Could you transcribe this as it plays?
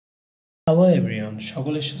Hello everyone,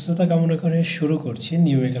 সকলের সুস্থতা কামনা করে শুরু করছি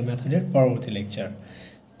নিউমেরিক্যাল মেথডের পরবর্তী লেকচার।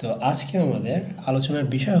 তো আজকে আমাদের আলোচনার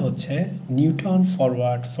বিষয় হচ্ছে Newton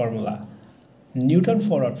forward formula. Newton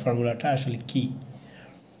forward ফর্মুলাটা আসলে কি?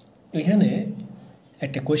 এখানে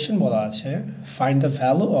একটা কোয়েশ্চেন বলা আছে, find the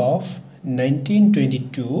value of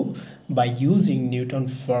 1922 by using Newton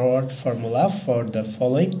forward formula for the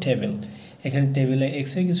following table. এখানে টেবিলে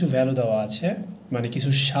এক্সের কিছু ভ্যালু দেওয়া আছে, মানে কিছু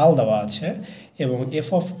সাল দেওয়া আছে, এবং এফ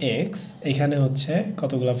অফ এক্স এখানে হচ্ছে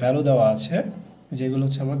কতগুলো ভ্যালু দেওয়া আছে, যেগুলো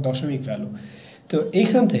হচ্ছে আমার দশমিক ভ্যালু। তো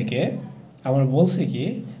এইখান থেকে আমার বলছে কি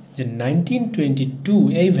যে 1922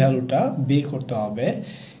 এই ভ্যালুটা বের করতে হবে,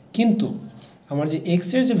 কিন্তু আমার যে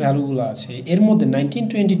এক্সের যে ভ্যালুগুলো আছে এর মধ্যে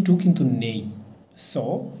 1922 কিন্তু নেই। সো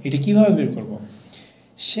এটা কীভাবে বের করব?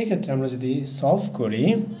 সেক্ষেত্রে আমরা যদি সলভ করি,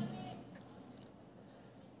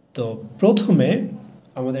 তো প্রথমে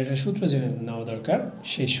আমাদের একটা সূত্র জেনে নেওয়া দরকার।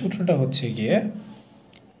 সেই সূত্রটা হচ্ছে গিয়ে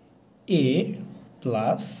এ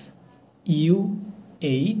প্লাস ইউ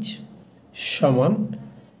এইচ সমান,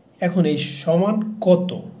 এখন এই সমান কত,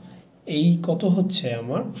 এই কত হচ্ছে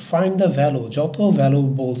আমার ফাইন্ড দ্য ভ্যালু, যত ভ্যালু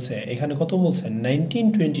বলছে এখানে কত বলছে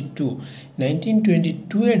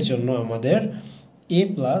 1922 এর জন্য আমাদের এ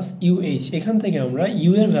প্লাস ইউ এইচ, এখান থেকে আমরা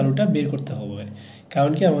ইউ এর ভ্যালুটা বের করতে হবে,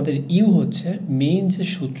 কারণ কি আমাদের ইউ হচ্ছে মেইন যে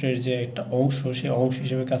সূত্রের যে একটা অংশ, সেই অংশ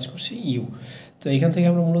হিসেবে কাজ করছে ইউ। তো এখান থেকে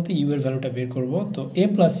আমরা মূলত ইউ এর ভ্যালুটা বের করব। তো এ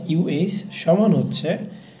প্লাস ইউ এইচ সমান হচ্ছে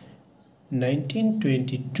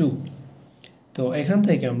 1922। তো এখান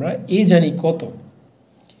থেকে আমরা এ জানি কত,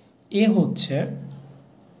 এ হচ্ছে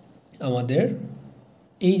আমাদের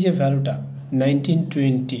এই যে ভ্যালুটা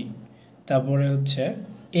 1920, তারপরে হচ্ছে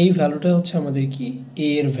এই ভ্যালুটা হচ্ছে আমাদের কি এ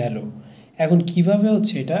এর ভ্যালু। এখন কিভাবে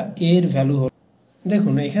হচ্ছে এটা এ এর ভ্যালু,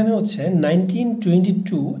 দেখুন এখানে হচ্ছে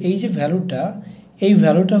 1922 এই যে ভ্যালুটা, এই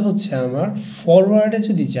ভ্যালুটা হচ্ছে আমার ফরওয়ার্ডে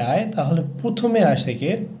যদি যায় তাহলে প্রথমে আসে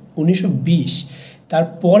কে 1920,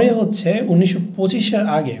 তারপরে হচ্ছে 1925-এর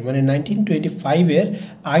আগে, মানে 1925-এর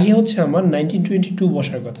আগে হচ্ছে আমার 1922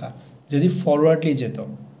 বসার কথা যদি ফরওয়ার্ডলি যেত,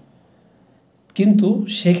 কিন্তু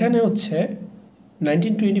সেখানে হচ্ছে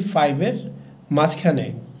 1925-এর মাঝখানে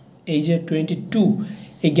এই যে 22,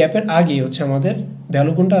 এই গ্যাপের আগে হচ্ছে আমাদের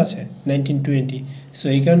ভ্যালু কোনটা আছে 1920। সো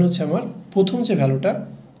এই কারণে হচ্ছে আমার প্রথম যে ভ্যালুটা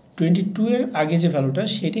 22 এর আগে যে ভ্যালুটা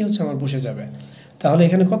সেটাই হচ্ছে আমার বসে যাবে। তাহলে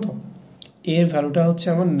এখানে কত, এর ভ্যালুটা হচ্ছে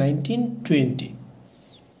আমার 1920,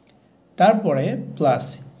 তারপরে প্লাস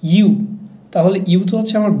ইউ, তাহলে ইউ তো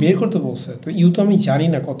হচ্ছে আমার বের করতে বলছে, তো ইউ তো আমি জানি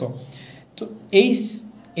না কত। তো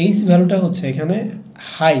এইচ ভ্যালুটা হচ্ছে এখানে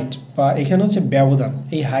হাইট, বা এখানে হচ্ছে ব্যবধান।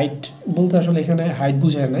 এই হাইট বলতে আসলে এখানে হাইট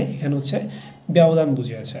বুঝায় নাই, এখানে হচ্ছে ব্যবধান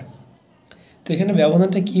বুঝিয়েছে। তো এখানে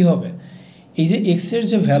ব্যবধানটা কি হবে, এই যে এক্সের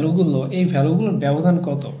যে ভ্যালুগুলো, এই ভ্যালুগুলোর ব্যবধান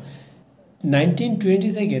কত, 1920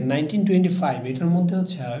 থেকে 1925 এটার মধ্যে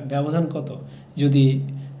হচ্ছে ব্যবধান কত, যদি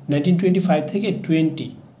 1925 থেকে 20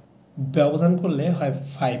 ব্যবধান করলে হয়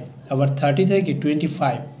 5, আবার 30 থেকে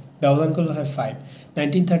 25 ব্যবধান করলে হয় 5,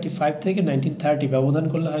 1935 থেকে 1930 ব্যবধান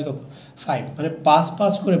করলে হয় কত 5, মানে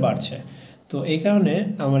 5 করে বাড়ছে। তো এই কারণে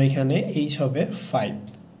আমার এখানে এইচ হবে 5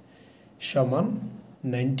 সমান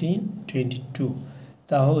 1922।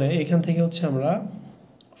 তাহলে এখান থেকে হচ্ছে আমরা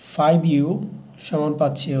 5u সমান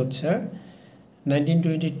পাচ্ছি হচ্ছে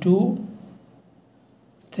 1922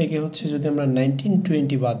 থেকে হচ্ছে যদি আমরা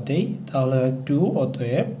 1920 বাদ দেই তাহলে হয় 2,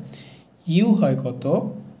 অতএব ইউ হয় কত,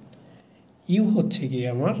 ইউ হচ্ছে কি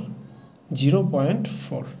আমার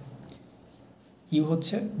 0.4, ইউ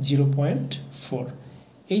হচ্ছে 0.4।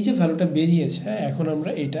 এই যে ভ্যালুটা বেরিয়েছে, এখন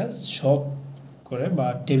আমরা এটা সব করে বা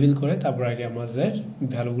টেবিল করে তারপর আগে আমাদের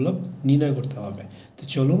ভ্যালুগুলো নির্ণয় করতে হবে। তো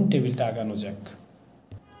চলুন টেবিলটা আঁকানো যাক।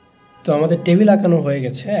 তো আমাদের টেবিল আঁকানো হয়ে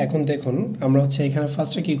গেছে। এখন দেখুন আমরা হচ্ছে এখানে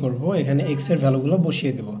ফার্স্টে কী করব, এখানে এক্সের ভ্যালুগুলো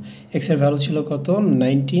বসিয়ে দেব। এক্সের ভ্যালু ছিল কত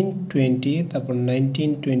 1920, তারপর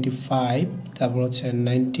 1925, তারপর হচ্ছে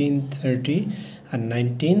 1930 আর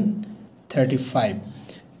 1935।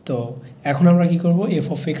 তো এখন আমরা কি করব, এফ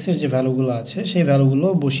অফ এক্সের যে ভ্যালুগুলো আছে সেই ভ্যালুগুলো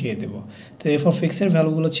বসিয়ে দেব। তো এফ অফ এক্সের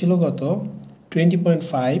ভ্যালুগুলো ছিল কত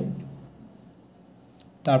 20.5,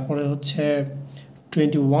 তারপরে হচ্ছে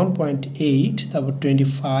 21.8, তারপর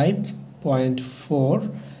 25.4,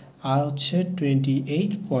 আর হচ্ছে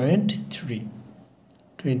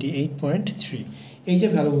 28.3। এই যে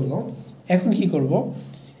ভ্যালুগুলো, এখন কি করব,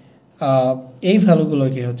 এই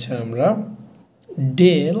ভ্যালুগুলোকে হচ্ছে আমরা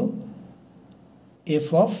ডেল এফ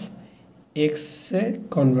অফ এক্সে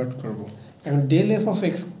কনভার্ট করব। এখন ডেল এফ অফ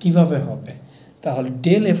এক্স কীভাবে হবে, তাহলে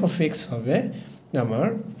ডেল এফ অফ এক্স হবে আমার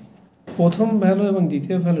প্রথম ভ্যালু এবং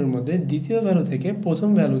দ্বিতীয় ভ্যালুর মধ্যে দ্বিতীয় ভ্যালু থেকে প্রথম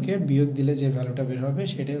ভ্যালুকে বিয়োগ দিলে যে ভ্যালুটা বের হবে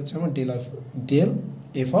সেটাই হচ্ছে আমার ডেল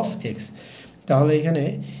এফ অফ এক্স। তাহলে এখানে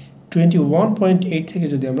 21.8 থেকে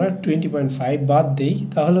যদি আমরা 20.5 বাদ দেই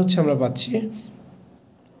তাহলে হচ্ছে আমরা পাচ্ছি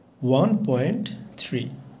 1.3।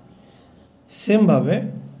 সেম ভাবে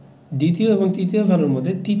দ্বিতীয় এবং তৃতীয় ভ্যালুর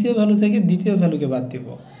মধ্যে তৃতীয় ভ্যালু থেকে দ্বিতীয় ভ্যালুকে বাদ দিব।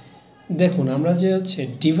 দেখুন আমরা যে হচ্ছে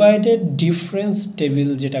ডিভাইডেড ডিফারেন্স টেবিল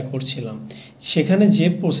যেটা করছিলাম সেখানে যে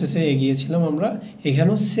প্রসেসে এগিয়েছিলাম আমরা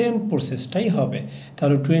এখানেও সেম প্রসেসটাই হবে।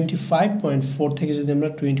 তাহলে 25.4 থেকে যদি আমরা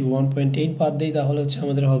 21.8 বাদ দিই তাহলে হচ্ছে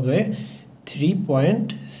আমাদের হবে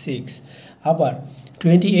 3.6। আবার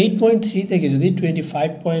 28.3 থেকে যদি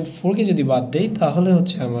 25.4কে যদি বাদ দেই তাহলে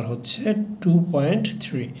হচ্ছে আমার হচ্ছে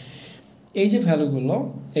 2.3। এই যে ভ্যালুগুলো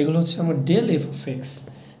এগুলো হচ্ছে আমার ডেল এফ অফ এক্স।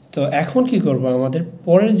 তো এখন কি করব, আমাদের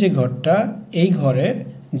পরের যে ঘরটা এই ঘরে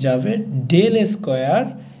যাবে del square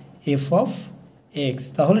F of x.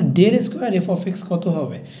 তাহলে del square F of x কত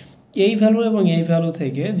হবে? এই ভ্যালু এবং এই ভ্যালু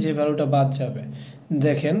থেকে যে ভ্যালুটা বাদ যাবে,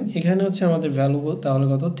 দেখেন এখানে হচ্ছে আমাদের ভ্যালু তাহলে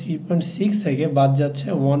কত 3.6 থেকে বাদ যাচ্ছে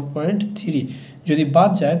 1.3। যদি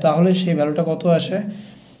বাদ যায় তাহলে সেই ভ্যালুটা কত আসে?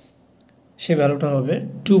 সেই ভ্যালুটা হবে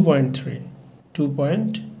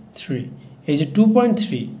 2.3। এই যে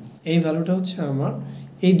 2.3 এই ভ্যালুটা হচ্ছে আমার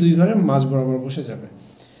এই দুই ঘরের মাঝ বরাবর বসে যাবে।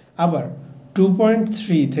 আবার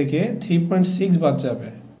 2.3 থেকে 3.6 বাদ যাবে,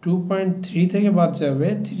 2.3 থেকে বাদ যাবে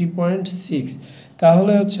 3.6,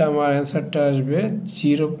 তাহলে হচ্ছে আমার অ্যান্সারটা আসবে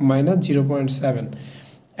 -0.7।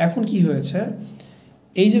 এখন কি হয়েছে,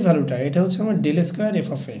 এই যে ভ্যালুটা এটা হচ্ছে আমার del square F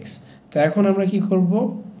of x. তো এখন আমরা কি করব,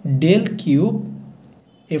 del cube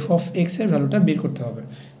F of x এর ভ্যালুটা বের করতে হবে।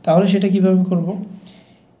 তাহলে সেটা কিভাবে করব,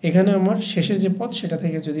 এখানে আমার শেষের যে পদ সেটা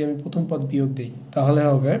থেকে যদি আমি প্রথম পদ বিয়োগ দিই তাহলে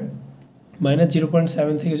হবে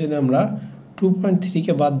 -0.7 থেকে যদি আমরা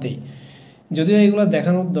 2.3কে বাদ দিই, যদিও এগুলো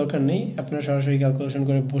দেখানোর দরকার নেই, আপনারা সরাসরি ক্যালকুলেশন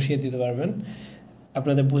করে বসিয়ে দিতে পারবেন।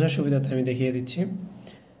 আপনাদের বোঝার সুবিধাতে আমি দেখিয়ে দিচ্ছি।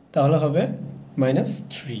 তাহলে হবে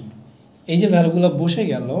 -3। এই যে ভ্যালুগুলো বসে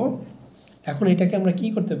গেল, এখন এটাকে আমরা কি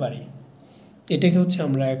করতে পারি, এটাকে হচ্ছে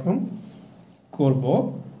আমরা এখন করব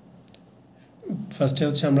ফার্স্টে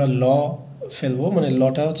হচ্ছে আমরা ল ফেলবো, মানে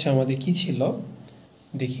লটা হচ্ছে আমাদের কি ছিল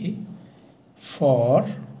দেখি,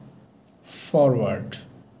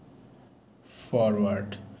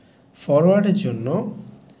 ফরওয়ার্ডের জন্য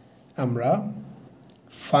আমরা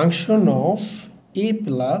function of A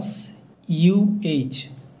plus U H,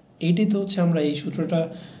 এইটাই তো হচ্ছে আমরা এই সূত্রটা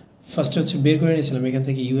ফার্স্টে হচ্ছে বের করে নিয়েছিলাম এখান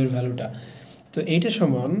থেকে ইউ এর ভ্যালুটা। তো এইটা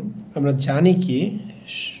সমান আমরা জানি কি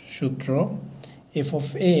সূত্র এফ অফ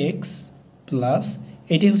এক্স প্লাস,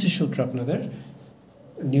 এটাই হচ্ছে সূত্র আপনাদের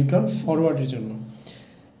নিউটন ফরওয়ার্ডের জন্য।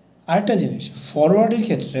 আরেকটা জিনিস, ফরওয়ার্ডের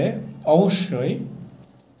ক্ষেত্রে অবশ্যই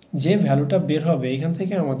যে ভ্যালুটা বের হবে এখান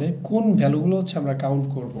থেকে আমাদের কোন ভ্যালুগুলো হচ্ছে আমরা কাউন্ট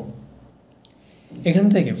করব। এখান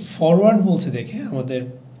থেকে ফরওয়ার্ড বলছে দেখে আমাদের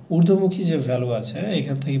ঊর্ধ্বমুখী যে ভ্যালু আছে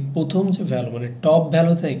এখান থেকে প্রথম যে ভ্যালু মানে টপ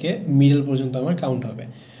ভ্যালু থেকে মিডল পর্যন্ত আমার কাউন্ট হবে।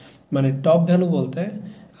 মানে টপ ভ্যালু বলতে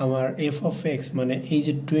আমার এফ অফ এক্স মানে এই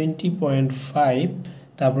যে 20.5,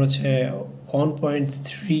 তারপর হচ্ছে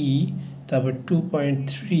 1.3, তারপর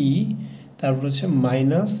 2.3, তারপর হচ্ছে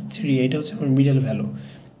 -3, এটা হচ্ছে আমার মিডল ভ্যালু।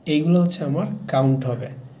 এইগুলো হচ্ছে আমার কাউন্ট হবে,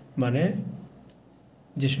 মানে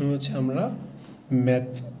যে সময় হচ্ছে আমরা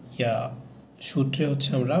সূত্রে হচ্ছে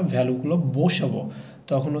আমরা ভ্যালুগুলো বসাবো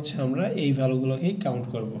তখন হচ্ছে আমরা এই ভ্যালুগুলোকেই কাউন্ট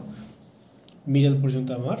করব, মিডল পর্যন্ত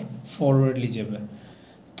আমার ফরওয়ার্ডলি যাবে।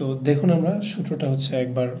 তো দেখুন আমরা সূত্রটা হচ্ছে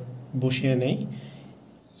একবার বসিয়ে নেই,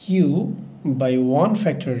 u by 1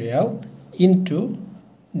 factorial into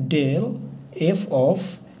del f of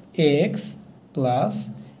x plus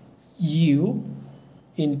u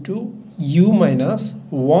into u minus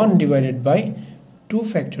 1 divided by 2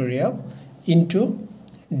 factorial into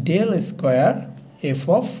del square f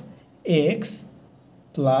of x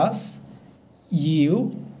plus u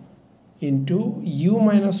into u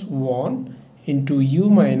minus 1 into u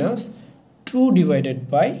minus 2 divided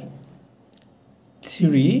by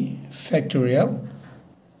 3 factorial,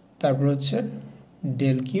 তারপর হচ্ছে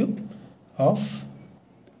del cube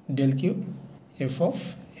f of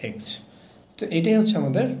x। তো এটাই হচ্ছে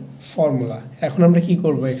আমাদের formula. এখন আমরা কি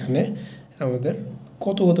করব, এখানে আমাদের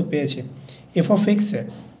কত পেয়েছি, এফ অফ এক্সে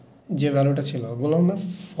যে ভ্যালুটা ছিল বললাম না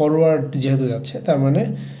ফরওয়ার্ড যেহেতু যাচ্ছে তার মানে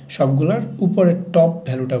সবগুলার উপরে টপ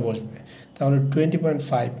ভ্যালুটা বসবে। তাহলে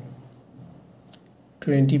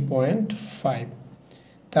 20.5,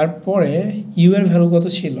 তারপরে ইউ এর ভ্যালু কত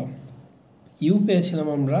ছিল, ইউ পেয়েছিলাম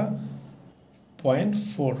আমরা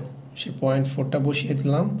 0.4, সেই 0.4টা বসিয়ে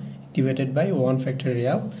দিলাম divided by 1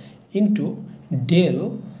 factorial into del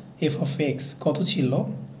F of x কত ছিল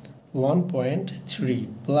 1.3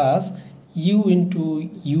 plus you into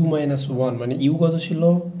you minus 1 মানে ইউ কত ছিল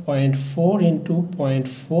 0.4 into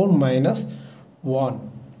 0.4 minus 1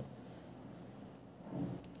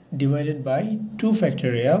 divided by 2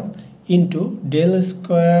 factorial into del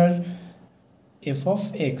square F of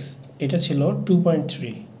x, এটা ছিল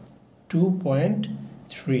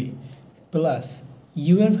 2.3 প্লাস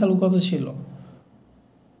ইউ এর ভ্যালু কত ছিল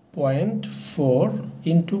 0.4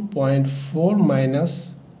 ইন্টু 0.4 মাইনাস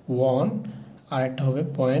 1 আর একটা হবে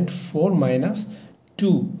 0.4 minus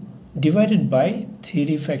 2 divided by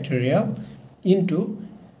 3 factorial into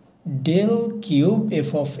del cube F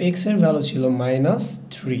of x এর ভ্যালু ছিল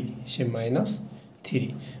 -3, সে -3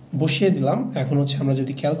 বসিয়ে দিলাম। এখন হচ্ছে আমরা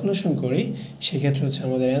যদি ক্যালকুলেশন করি সেক্ষেত্রে হচ্ছে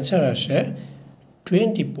আমাদের অ্যান্সার আসে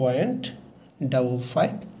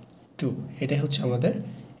 20.552। এটাই হচ্ছে আমাদের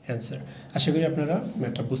অ্যান্সার। আশা করি আপনারা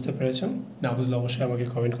ম্যাথটা বুঝতে পেরেছেন। না বুঝলে অবশ্যই আমাকে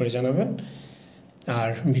কমেন্ট করে জানাবেন, আর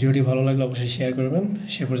ভিডিওটি ভালো লাগলে অবশ্যই শেয়ার করবেন।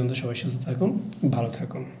 সে পর্যন্ত সবাই সুস্থ থাকুন, ভালো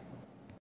থাকুন।